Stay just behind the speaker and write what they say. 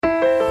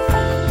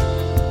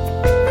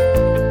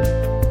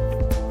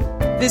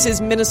This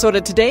is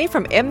Minnesota Today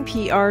from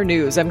NPR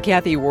News. I'm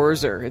Kathy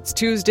Wurzer. It's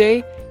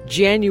Tuesday,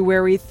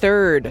 January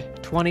 3rd,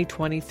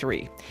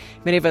 2023.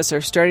 Many of us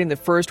are starting the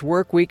first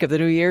work week of the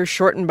new year,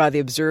 shortened by the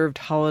observed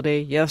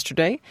holiday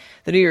yesterday.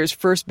 The New Year's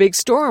first big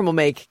storm will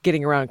make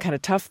getting around kind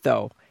of tough,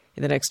 though,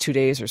 in the next 2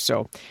 days or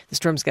so. The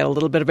storm's got a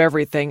little bit of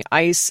everything: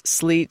 ice,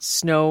 sleet,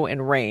 snow,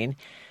 and rain.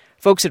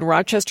 Folks in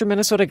Rochester,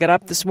 Minnesota got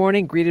up this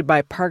morning greeted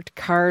by parked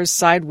cars,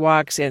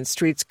 sidewalks, and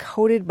streets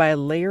coated by a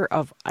layer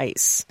of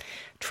ice.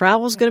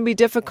 Travel's going to be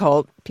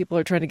difficult. People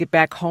are trying to get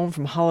back home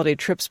from holiday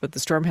trips, but the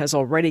storm has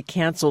already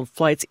canceled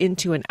flights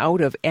into and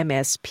out of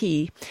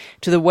MSP.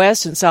 To the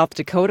west and South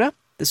Dakota,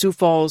 the Sioux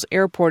Falls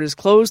Airport is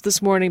closed this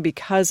morning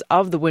because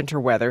of the winter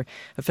weather.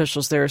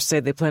 Officials there say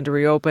they plan to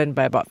reopen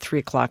by about 3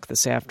 o'clock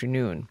this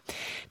afternoon.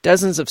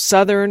 Dozens of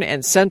southern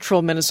and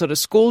central Minnesota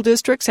school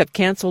districts have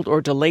canceled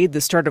or delayed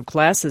the start of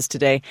classes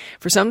today.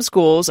 For some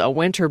schools, a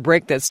winter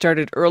break that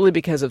started early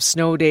because of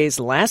snow days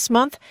last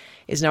month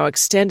is now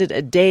extended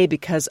a day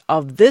because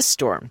of this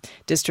storm.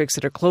 Districts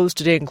that are closed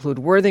today include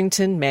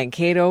Worthington,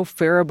 Mankato,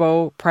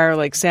 Faribault, Prior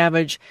Lake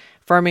Savage,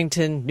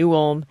 Farmington, New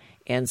Ulm,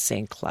 and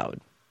St. Cloud.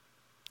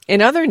 In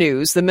other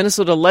news, the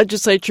Minnesota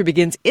legislature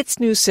begins its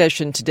new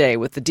session today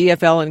with the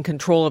DFL in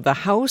control of the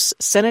House,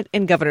 Senate,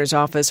 and Governor's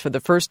office for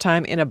the first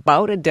time in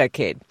about a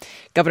decade.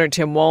 Governor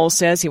Tim Walz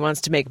says he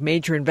wants to make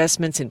major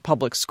investments in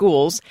public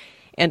schools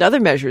and other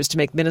measures to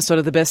make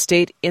Minnesota the best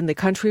state in the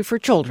country for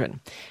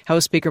children.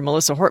 House Speaker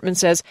Melissa Hortman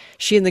says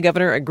she and the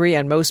governor agree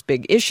on most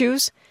big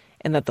issues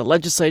and that the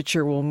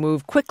legislature will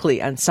move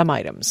quickly on some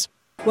items.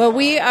 Well,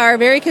 we are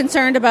very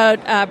concerned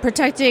about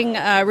protecting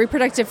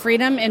reproductive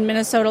freedom in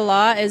Minnesota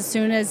law as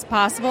soon as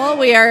possible.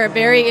 We are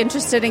very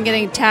interested in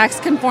getting tax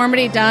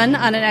conformity done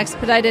on an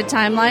expedited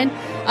timeline,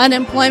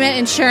 unemployment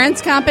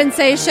insurance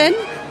compensation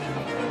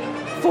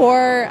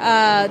for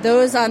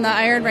those on the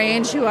Iron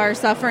Range who are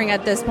suffering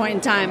at this point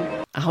in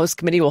time. A House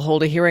committee will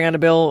hold a hearing on a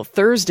bill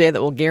Thursday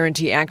that will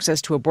guarantee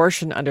access to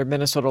abortion under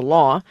Minnesota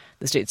law.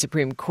 The state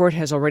Supreme Court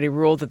has already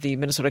ruled that the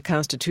Minnesota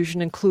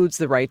Constitution includes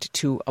the right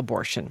to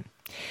abortion.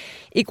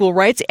 Equal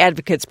rights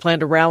advocates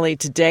plan to rally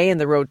today in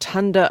the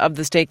rotunda of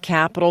the state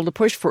capitol to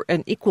push for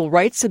an equal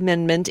rights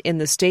amendment in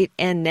the state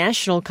and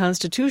national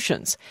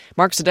constitutions.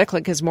 Mark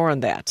Sadeklik has more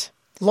on that.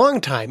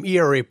 Longtime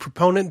ERA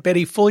proponent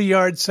Betty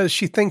Folliard says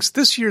she thinks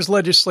this year's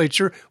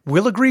legislature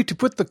will agree to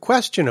put the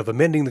question of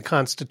amending the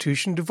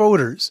Constitution to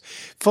voters.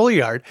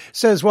 Folliard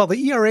says while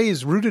the ERA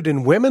is rooted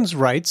in women's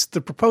rights,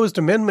 the proposed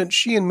amendment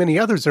she and many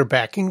others are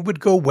backing would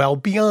go well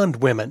beyond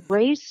women.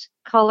 Race,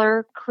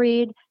 color,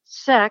 creed,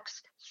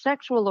 sex,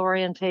 sexual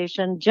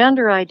orientation,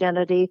 gender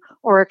identity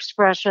or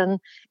expression,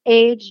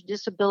 age,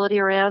 disability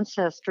or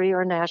ancestry,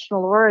 or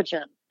national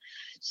origin.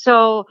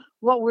 So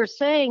what we're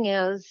saying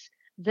is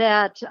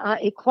that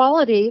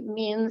equality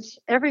means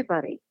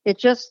everybody.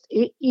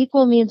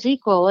 Equal means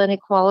equal, and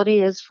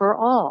equality is for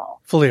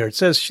all. Folliard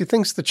says she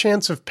thinks the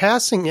chance of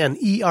passing an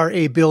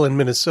ERA bill in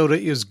Minnesota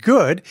is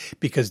good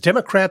because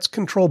Democrats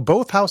control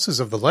both houses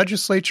of the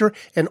legislature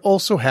and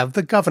also have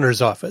the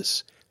governor's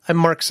office. I'm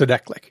Mark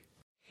Sadeklik.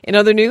 In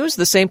other news,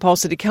 the St. Paul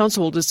City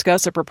Council will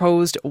discuss a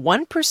proposed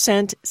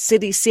 1%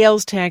 city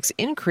sales tax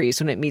increase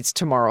when it meets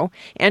tomorrow.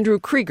 Andrew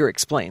Krieger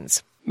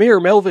explains.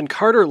 Mayor Melvin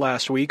Carter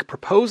last week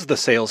proposed the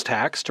sales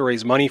tax to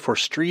raise money for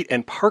street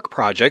and park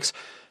projects.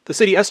 The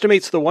city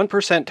estimates the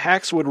 1%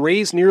 tax would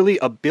raise nearly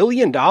 $1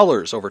 billion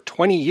over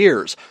 20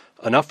 years,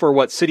 enough for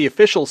what city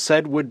officials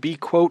said would be,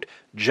 quote,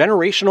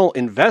 generational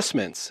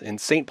investments in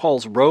St.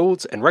 Paul's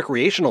roads and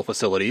recreational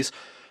facilities.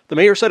 The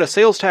mayor said a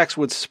sales tax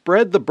would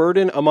spread the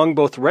burden among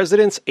both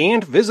residents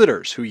and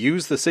visitors who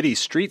use the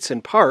city's streets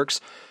and parks.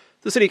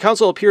 The city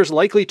council appears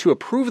likely to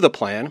approve the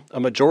plan.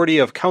 A majority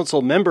of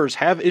council members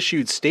have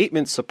issued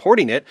statements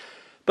supporting it,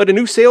 but a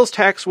new sales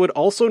tax would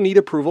also need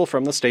approval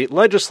from the state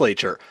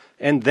legislature,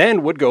 and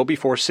then would go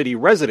before city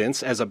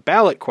residents as a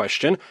ballot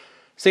question.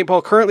 St.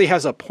 Paul currently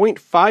has a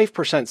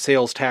 0.5%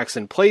 sales tax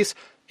in place,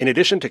 in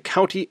addition to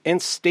county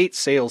and state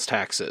sales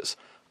taxes.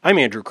 I'm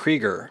Andrew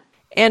Krieger.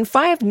 And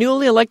 5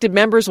 newly elected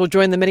members will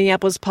join the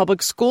Minneapolis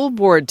Public School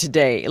Board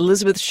today.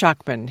 Elizabeth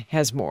Schachman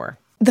has more.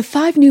 The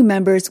 5 new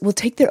members will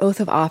take their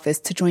oath of office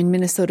to join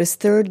Minnesota's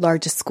third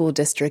largest school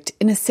district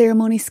in a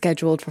ceremony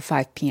scheduled for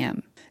 5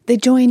 p.m. They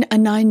join a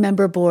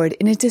 9-member board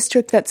in a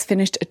district that's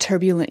finished a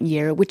turbulent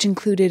year, which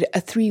included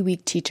a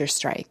 3-week teacher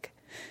strike.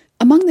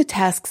 Among the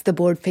tasks the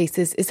board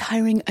faces is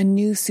hiring a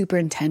new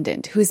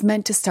superintendent who is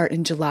meant to start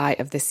in July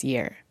of this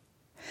year.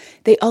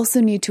 They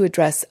also need to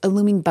address a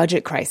looming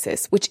budget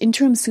crisis, which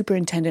Interim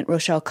Superintendent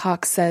Rochelle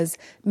Cox says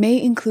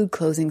may include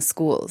closing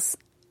schools.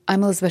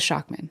 I'm Elizabeth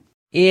Schachman.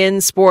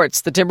 In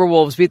sports, the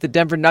Timberwolves beat the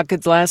Denver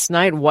Nuggets last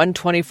night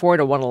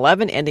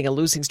 124-111, ending a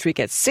losing streak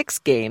at 6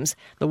 games.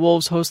 The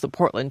Wolves host the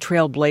Portland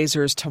Trail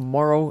Blazers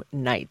tomorrow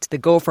night. The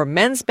Gopher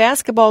men's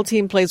basketball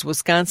team plays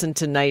Wisconsin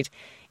tonight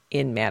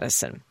in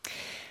Madison.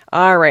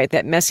 All right,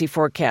 that messy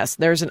forecast.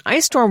 There's an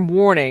ice storm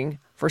warning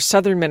for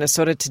southern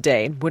Minnesota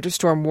today. Winter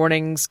storm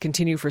warnings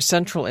continue for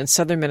central and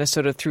southern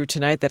Minnesota through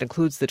tonight. That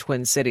includes the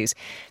Twin Cities.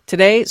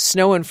 Today,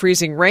 snow and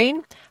freezing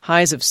rain.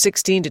 Highs of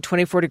 16 to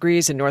 24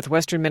 degrees in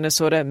northwestern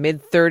Minnesota,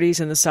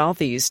 mid-30s in the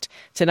southeast.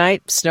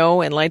 Tonight,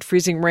 snow and light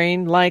freezing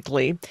rain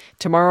likely.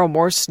 Tomorrow,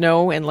 more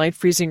snow and light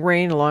freezing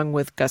rain along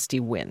with gusty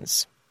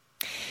winds.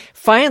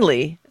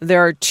 Finally,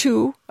 there are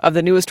two of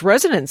the newest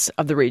residents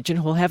of the region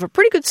who will have a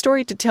pretty good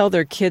story to tell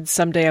their kids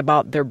someday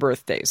about their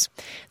birthdays.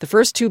 The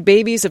first two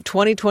babies of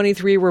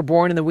 2023 were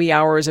born in the wee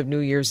hours of New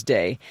Year's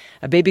Day.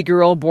 A baby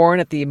girl born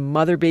at the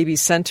Mother Baby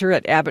Center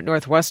at Abbott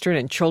Northwestern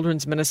in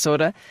Children's,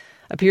 Minnesota,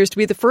 appears to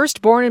be the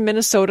first born in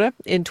Minnesota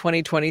in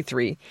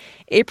 2023.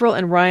 April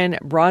and Ryan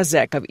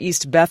Brazek of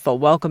East Bethel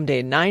welcomed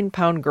a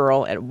 9-pound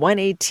girl at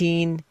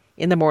 1:18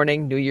 in the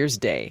morning, New Year's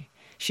Day.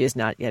 She has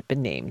not yet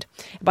been named.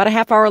 About a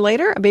half hour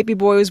later, a baby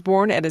boy was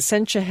born at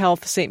Essentia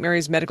Health St.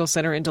 Mary's Medical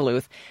Center in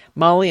Duluth.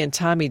 Molly and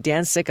Tommy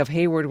Dansick of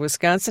Hayward,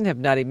 Wisconsin, have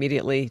not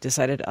immediately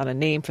decided on a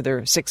name for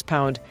their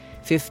 6-pound,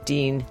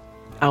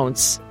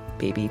 15-ounce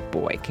baby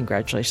boy.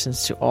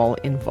 Congratulations to all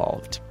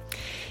involved.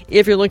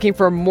 If you're looking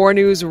for more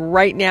news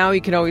right now, you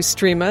can always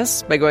stream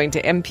us by going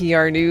to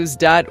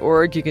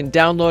nprnews.org. You can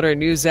download our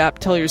news app,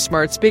 tell your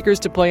smart speakers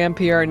to play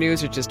NPR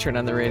News, or just turn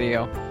on the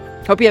radio.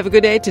 Hope you have a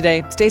good day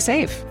today. Stay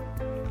safe.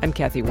 I'm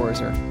Kathy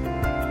Worzer.